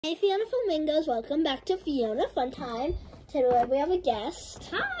Hey Fiona Flamingos, welcome back to Fiona Fun Time. Today we have a guest.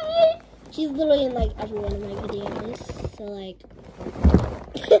 Hi! She's literally in like every one of my videos. So like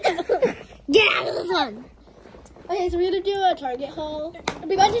get out of this one! Okay, so we're gonna do a Target haul.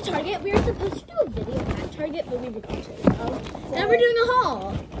 We got to Target. We were supposed to do a video at Target, but we forgot to. So now we're doing a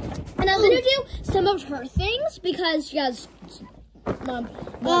haul. And I'm gonna do some of her things because she has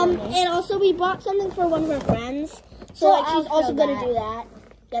and also we bought something for one of our friends. So like she's also gonna do that.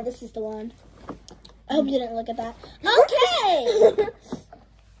 Yeah, this is the one. I hope you didn't look at that. Okay!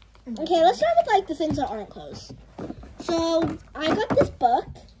 Okay, let's start with, like, the things that aren't clothes. So, I got this book.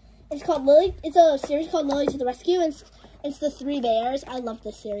 It's called Lily. It's a series called Lily to the Rescue. And it's the 3 Bears. I love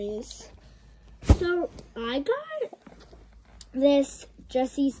this series. So, I got this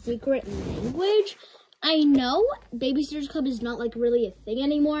Jessie's Secret Language. I know Babysitters Club is not, like, really a thing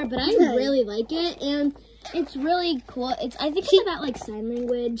anymore, but I really like it. And it's really cool. I think it's about like sign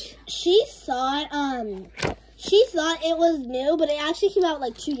language. She thought it was new, but it actually came out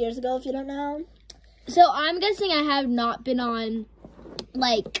like 2 years ago, if you don't know. So I'm guessing I have not been on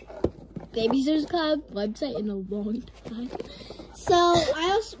like Babysitters Club website in a long time. So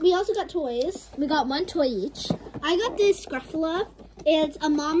we also got toys. We got 1 toy each. I got this Scruffalo. It's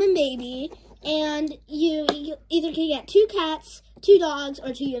a mom and baby, and you either can get 2 cats, 2 dogs,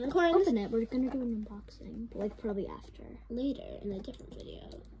 or 2 unicorns. Open it. We're gonna do an unboxing, but like probably later in a different video.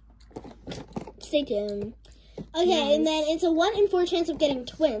 Stay tuned. Okay, nice. And then it's a 1 in 4 chance of getting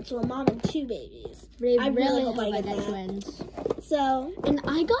twins, so a mom and 2 babies. I really hope I get twins. So, and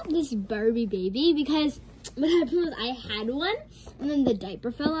I got this Barbie baby because what happened was I had one, and then the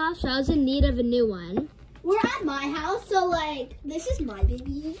diaper fell off, so I was in need of a new one. We're at my house, so like this is my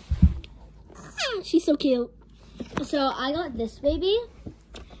baby. She's so cute. So I got this baby.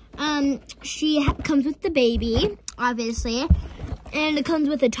 She comes with the baby, obviously, and it comes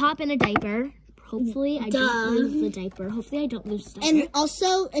with a top and a diaper. Hopefully, I don't lose the diaper. Hopefully, I don't lose the diaper. And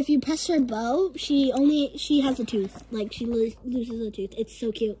also, if you press her bow, she has a tooth. Like she loses a tooth. It's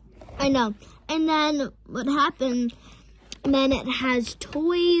so cute. I know. And then what happened? And then it has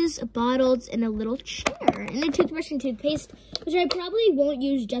toys, bottles, and a little chair, and a toothbrush and toothpaste, which I probably won't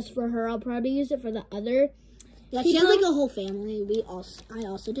use just for her. I'll probably use it for the other. Yeah, she has like a whole family. I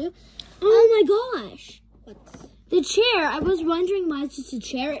also do. Oh my gosh! What? The chair. I was wondering why it's just a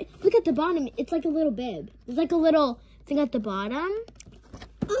chair. Look at the bottom. It's like a little bib. There's like a little thing at the bottom.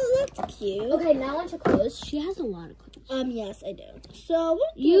 Oh, that's cute. Okay, now on to clothes. She has a lot of clothes. Yes, I do. So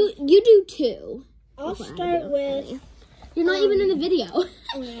what you do too. I'll start with. You're not even in the video. Oh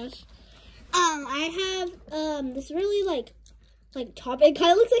my gosh. I have this really like top. It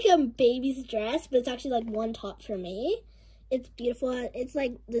kind of looks like a baby's dress, but it's actually like one top for me. It's beautiful. It's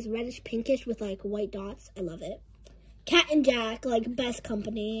like this reddish pinkish with like white dots. I love it. Cat and Jack, like best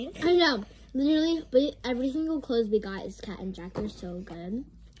company. I know. Literally, but every single clothes we got is Cat and Jack. They're so good.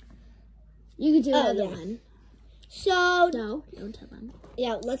 You could do another one. So no, don't tell them.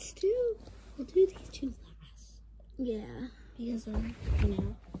 Yeah, we'll do these 2 last. Yeah. Because you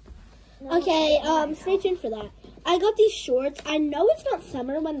know. Okay, stay tuned for that. I got these shorts. I know it's not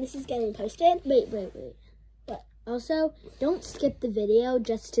summer when this is getting posted. Wait. What? Also, don't skip the video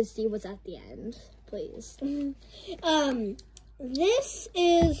just to see what's at the end, please. This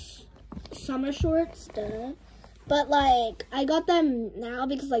is summer shorts, duh. But, like, I got them now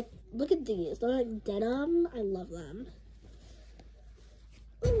because, like, look at these. They're, like, denim. I love them.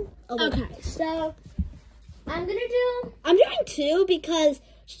 Okay, so I'm doing 2 because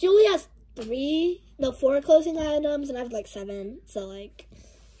she only has 4 clothing items, and I have like 7. So like,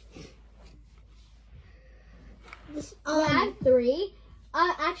 this, I have 3.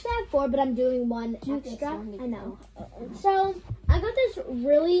 Actually, I have 4, but I'm doing 1 extra. I know. So I got this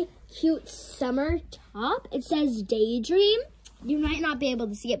really cute summer top. It says Daydream. You might not be able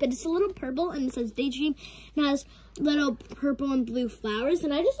to see it, but it's a little purple, and it says Daydream, and it has little purple and blue flowers.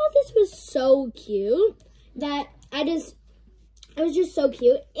 And I just thought this was so cute that it was just so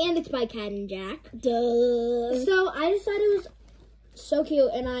cute, and it's by Cat and Jack. Duh. So I just thought it was so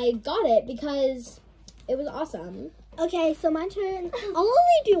cute, and I got it because it was awesome. Okay, so my turn. I'll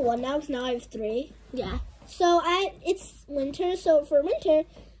only do 1 now because now I have 3. Yeah. So it's winter, so for winter,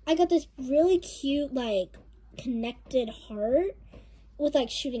 I got this really cute, like, connected heart with, like,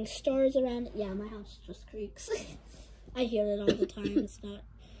 shooting stars around it. Yeah, my house just creaks. I hear it all the time.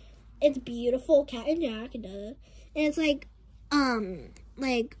 It's beautiful, Cat and Jack, duh. And it's like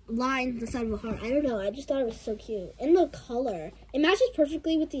lines inside of a heart. I don't know. I just thought it was so cute. And the color. It matches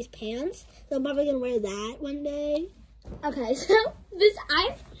perfectly with these pants. So I'm probably going to wear that one day. Okay, so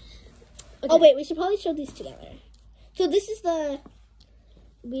Okay. Oh, wait. We should probably show these together. So this is the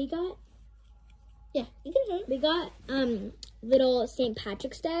we got. Yeah, you can show it. We got little St.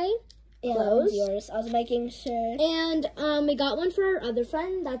 Patrick's Day Yeah, clothes. yours. I was making sure. And we got one for our other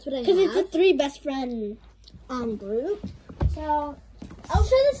friend. That's what I have. Because it's a 3 best friend group. So I'll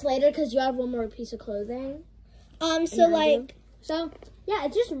show this later because you have one more piece of clothing. So like, so yeah,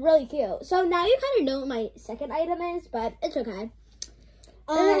 it's just really cute. So now you kind of know what my second item is, but it's okay.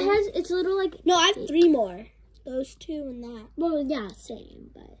 And it's little like. No, I have 3 more. Those 2 and that. Well, yeah,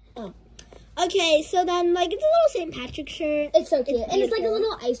 same, but. Oh. Okay, so then, like, it's a little St. Patrick's shirt. It's so cute. And it's like a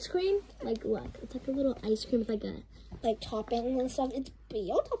little ice cream. Like, look. It's like a little ice cream with, like, a... Like, toppings and stuff. It's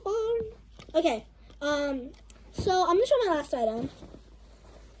beautiful. Okay. So, I'm going to show my last item.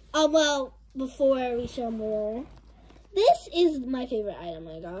 Well, before we show more. This is my favorite item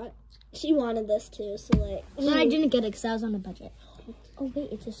I got. She wanted this, too, so, like... But I didn't get it because I was on a budget. Oh,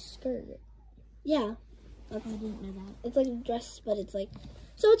 wait. It's a skirt. Yeah. I didn't know that. It's like a dress, but it's like...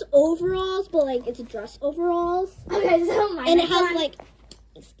 So it's overalls, but like it's a dress overalls. Okay, so and it has like,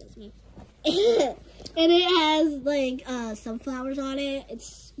 excuse me, and it has like sunflowers on it.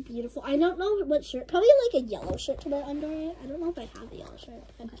 It's beautiful. I don't know what shirt. Probably like a yellow shirt to wear under it. I don't know if I have a yellow shirt.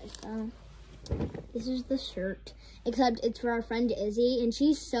 Okay, so this is the shirt, except it's for our friend Izzy, and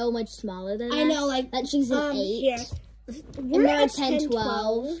she's so much smaller than us. I know, like that she's an 8. Here. And we're at 10,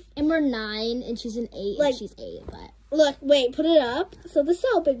 12, and we're 9, and she's an 8, like, and she's 8, but. Look, wait, put it up. So this is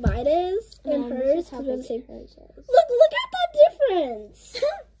how big mine is, and hers. How big The same. hers is. Look at that difference.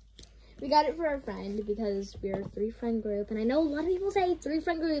 We got it for our friend because we're a 3-friend group, and I know a lot of people say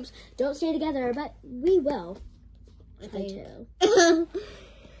 3-friend groups don't stay together, but we will. Try to.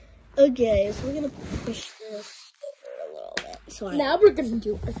 Okay, so we're gonna push this over a little bit. So now we're gonna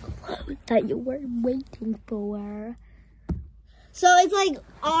do a quote that you were waiting for. So it's like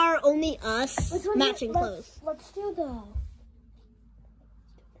our only us matching clothes. Let's do the.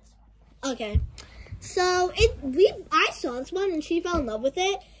 Okay. So I saw this one and she fell in love with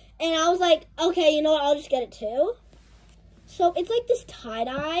it, and I was like, okay, you know what? I'll just get it too. So it's like this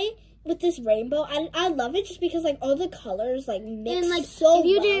tie-dye with this rainbow. I love it just because like all the colors like mix and like so if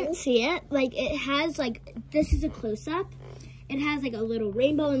you well. didn't see it, like it has like this is a close-up. It has like a little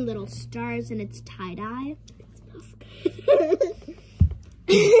rainbow and little stars, and it's tie-dye.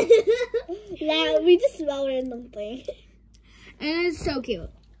 Yeah, we just smell random things. And it's so cute.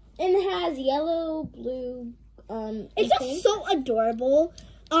 And it has yellow, blue, it's just pink. so adorable.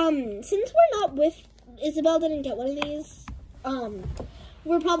 Since we're not with Isabel didn't get one of these,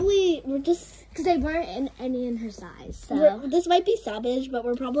 we're just because they weren't any in her size. So this might be savage, but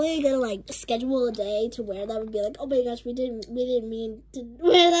we're probably gonna like schedule a day to wear them and be like, oh my gosh, we didn't mean to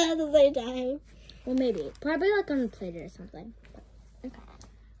wear that at the same time. Well, maybe probably like on a plate or something. Okay.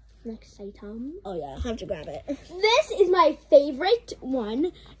 Next item. Oh yeah, I have to grab it. This is my favorite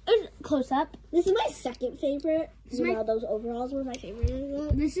one. Close up. This is my second favorite. Those overalls were my favorite.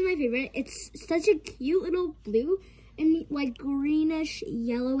 This is my favorite. It's such a cute little blue and like greenish,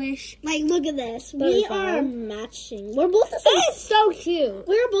 yellowish. Like, look at this. We are matching. We're both the same. It's so cute.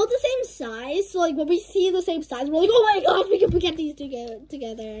 We're both the same size. So like when we see the same size, we're like, oh my gosh, we can get these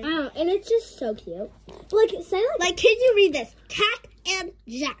together. And it's just so cute. Like, say like, can you read this? Cat and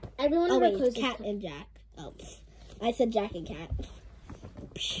Jack. Everyone wait, Cat and Jack. Oh, I said Jack and Cat.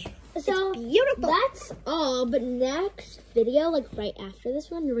 So beautiful. That's all. But next video, like right after this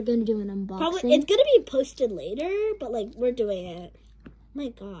one, we're gonna do an unboxing. Probably it's gonna be posted later, but like we're doing it. My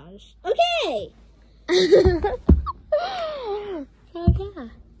gosh. Okay.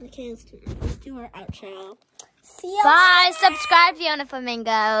 Okay, let's do our outro. See ya. Bye. Subscribe, Fiona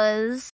Flamingos.